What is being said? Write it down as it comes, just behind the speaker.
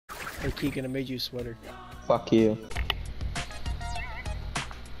Hey Keegan, I made you a sweater. Fuck you.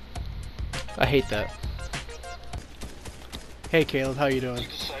 I hate that. Hey Caleb, how you doing? You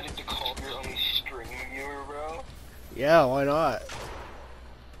decided to call your own stream viewer, bro? Yeah, why not?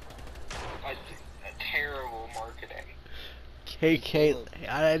 Terrible marketing. Hey Caleb,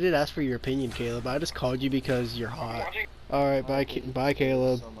 I did ask for your opinion, Caleb. I just called you because you're hot. Alright, bye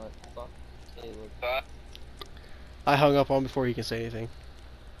Caleb. So much. Fuck Caleb. I hung up on before he can say anything.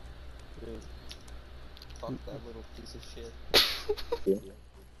 Dude. Fuck that little piece of shit.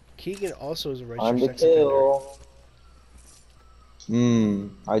 Keegan also is a I'm registered the sex offender.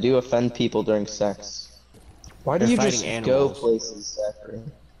 kill. I do offend people during sex. Why do They're you fighting just animals. go places, Zachary?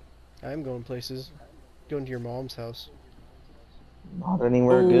 I'm going places. Going to your mom's house. Not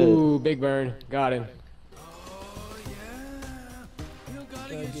anywhere Ooh, good. big burn. Got him.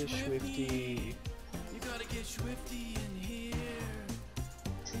 Gotta get swifty.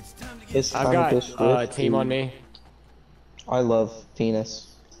 It's I've time got to a swifty. team on me. I love penis.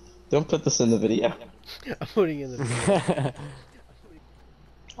 Don't put this in the video. I'm putting in the video.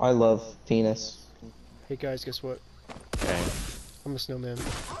 I love penis. Hey guys, guess what? Okay. I'm a snowman.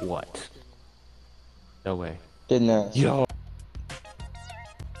 What? No way. Didn't ask. Yo.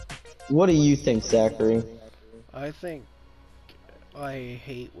 What do you think, Zachary? I think I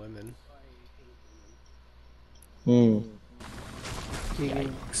hate women.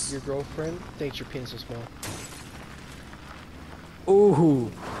 Keegan, your girlfriend thinks your penis is small. Ooh.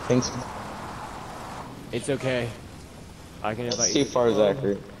 Thanks. It's okay. I can invite That's you. too far,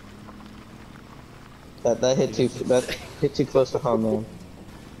 Zachary. That hit too close to home, man.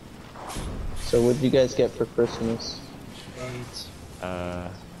 So what did you guys get for Christmas? AIDS.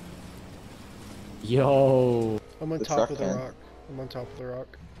 Yo. I'm on The top truck of the man. rock. I'm on top of the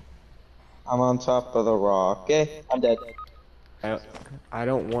rock. I'm on top of the rock. Okay, I'm dead. I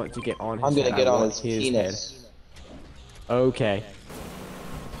don't want to get on his I'm gonna head. get I on want his his penis. head. Okay.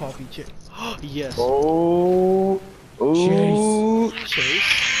 Poppy chick. Yes. Oh. Ooh. Chase.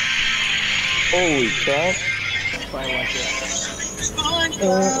 Holy crap. I like it.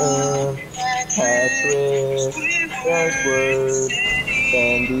 Patrick. Buzzword.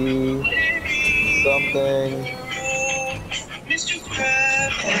 Sandy. Something.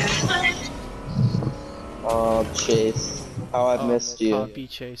 Oh, Chase. How I've missed you. Poppy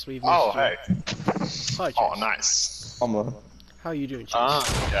Chase, we've missed Oh, you. hey. Hi, Chase. Oh, nice. Mama. How you doing, Chase?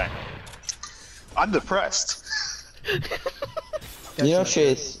 Okay. I'm depressed. That's You know, not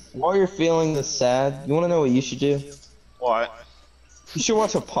Chase, while you're feeling this sad, you wanna know what you should do? What? You should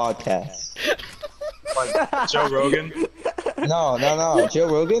watch a podcast. Like Joe Rogan? No. Joe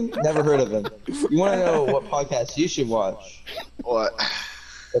Rogan? Never heard of him. You wanna know what podcast you should watch? What?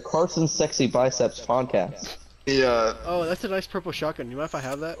 The Carson Sexy Biceps podcast. The, Oh, that's a nice purple shotgun. You mind if I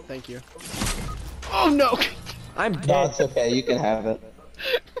have that? Thank you. Oh no! I'm No, dead. it's okay, you can have it.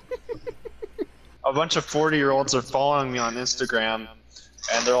 a bunch of 40-year-olds are following me on Instagram,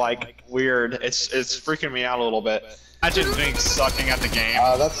 and they're like weird. It's freaking me out a little bit. Imagine being sucking at the game.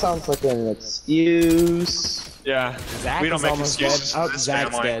 That sounds like an excuse. Yeah. Zach We don't is make almost dead. excuses Oh, for this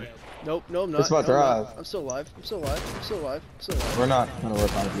Zach's family. dead. Nope, no, I'm not. It's about No, to I'm arrive. not. I'm still alive. I'm still alive. I'm still alive. I'm still alive. We're not gonna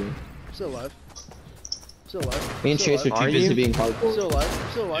work on you. I'm still alive. I'm still alive. Me and Still Chase are alive. too Are busy you? being I'm still hardcore. alive. I'm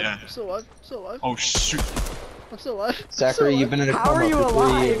still alive. Yeah. I'm still alive. I'm still alive. Oh shoot. I'm still alive. I'm still Zachary, alive. you've been in a How coma are you for 3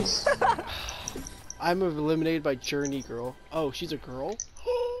 alive? years. I'm eliminated by Journey Girl. Oh, she's a girl?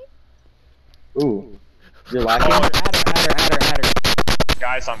 Ooh. You're lacking? Add her.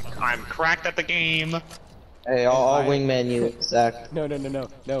 Guys, I'm cracked at the game. Hey, I'll wingman you, Zach. No.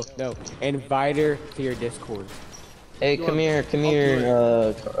 Invite her to your Discord. Hey, come here,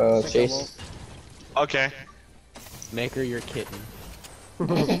 Chase. Okay. Make her your kitten.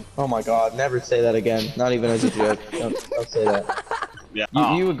 Oh my god, never say that again. Not even as a joke. Don't say that. Yeah.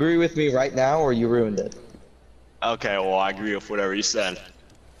 You agree with me right now, or you ruined it? Okay, well I agree with whatever you said.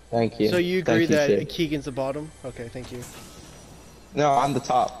 Thank you. So you agree Thank that Chase. Keegan's the bottom? Okay, thank you. No, I'm the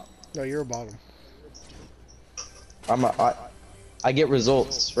top. No, you're a bottom. I get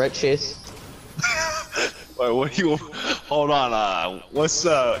results, right, Chase? Wait, what do you? Hold on. What's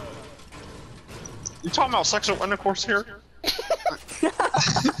You talking about sexual intercourse here?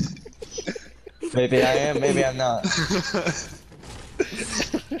 Maybe I am, maybe I'm not.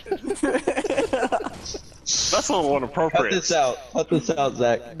 That's a little Cut inappropriate. this out. Cut this out,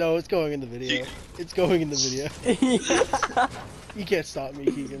 Zach. No, it's going in the video. It's going in the video. You can't stop me,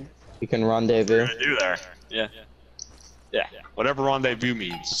 Keegan. We can rendezvous. What do there? Yeah. Yeah. Whatever rendezvous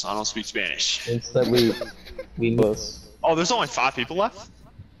means. I don't speak Spanish. Instead, we close. Oh, there's only 5 people left?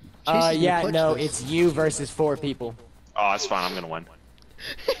 Jesus, Yeah, you no, clutched this. it's you versus 4 people. Oh, that's fine. I'm gonna win.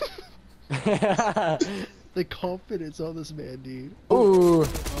 The confidence on this man, dude. Ooh.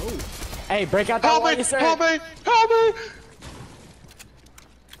 Oh. Hey, break out that Help wall, me! sir. Help me! Help me!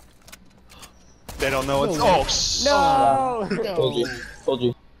 They don't know it's. No. Oh, No. Told you. Told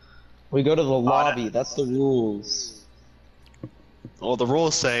you. We go to the lobby. that- That's the rules. Well, the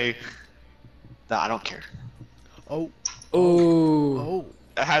rules say that I don't care. Oh. Ooh. Oh.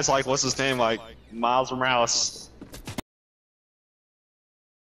 It has like, what's his name? Like Miles Morales.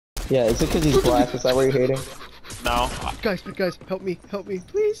 Yeah, is it because he's black? Is that what you're hating? No. Guys, help me,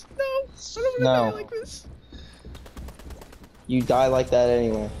 please. No. I don't No. want to die like this. You die like that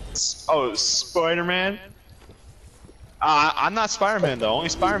anyway. Oh, Spider-Man. I'm not Spider-Man though. Only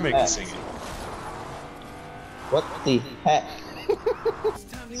Spider-Man can sing it. What the heck?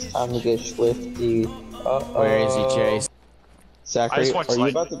 It's time to get swifty. Where is he, Chase? I Zachary, just watch, are you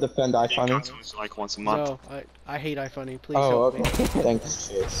like, about to defend iFunny? Cartoons like once a month. No, I hate iFunny. Please Oh, help okay. me. Thanks,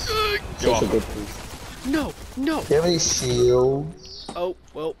 Chase. You're Such a welcome. good piece. No. Do you have any shields? Oh,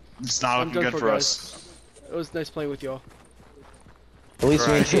 well, It's not I'm looking done good for, for guys. us. It was nice playing with y'all. At least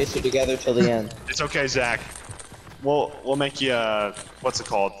me and Right. Chase are together till the end. It's okay, Zach. We'll make you what's it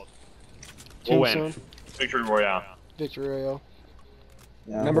called? We'll win. Tombstone, Victory Royale. Victory Royale.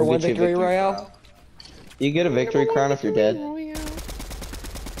 Yeah, Number we'll one get you a victory royale? crown. You get a victory crown if you're dead.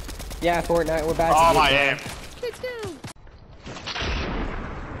 Yeah, Fortnite, we're back. Oh to my you, aim.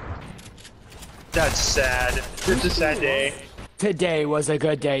 That's sad. It's a sad day. Today was a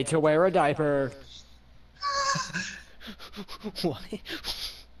good day to wear a diaper. What?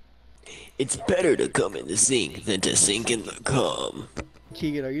 It's better to come in the sink than to sink in the cum.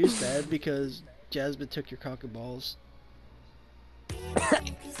 Keegan, are you sad because Jasmine took your cock and balls?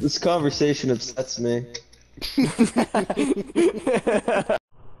 This conversation upsets me.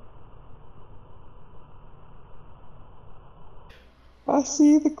 I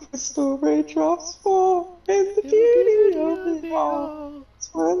see the crystal raindrops fall, and the beauty of it all.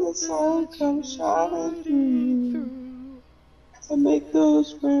 It's when the sun comes shining through. To make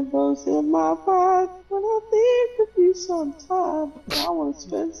those rainbows in my mind. When I think of you sometime, I want to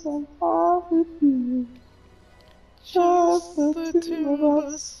spend some time with you. Just the two of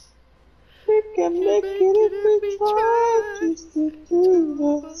us. We can make it if we try. Just the two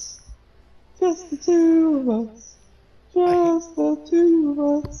of us. Just the two of us. Just the two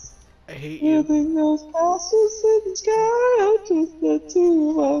of us. I hate you. Building those castles in the sky. Just the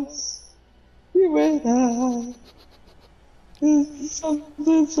two of us. You and I. It's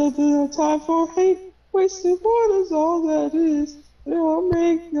something, no time for hate. Wasted water's all that is. It won't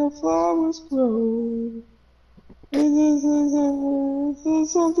make no flowers grow. It's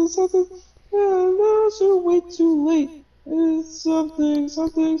something. No, so wait too late. It's something.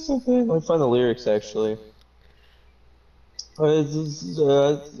 Let me find the lyrics actually. It's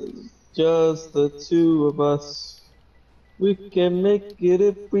just the two of us. We can make it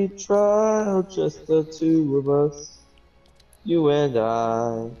if we try. Just the two of us. You and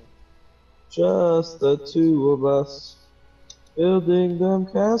I. Just the two of us. Building them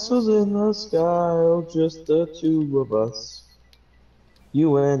castles in the sky. Oh, just the two of us.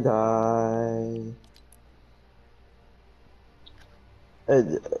 You and I.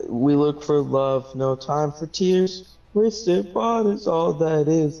 And we look for love, no time for tears. Wasted water's all that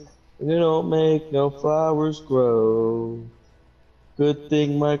is. And it don't make no flowers grow. Good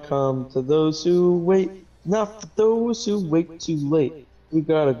thing might come to those who wait, not for those who wait too late. We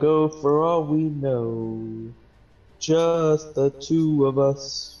gotta go for all we know. Just the two of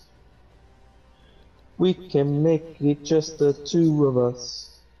us. We can make it just the two of us.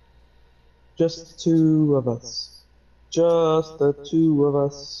 Just the two of us. Just the two of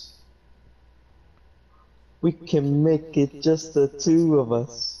us. We can make it just the two of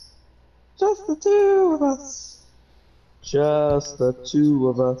us. Just the two of us. Just the two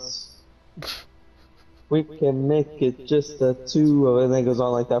of us. We can make it just the two of us. And then it goes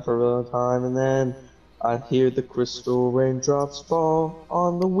on like that for a long time. And then I hear the crystal raindrops fall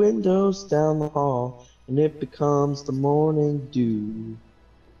on the windows down the hall. And it becomes the morning dew.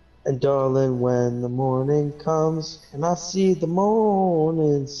 And darling, when the morning comes and I see the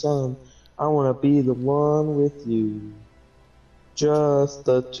morning sun, I wanna be the one with you. Just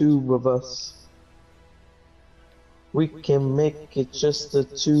the two of us. We can make it just the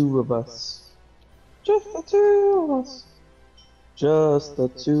two of us. Just the two of us. Just the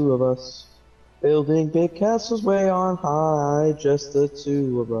two of us. Building big castles way on high. Just the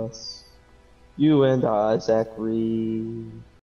two of us. You and I, Zachary.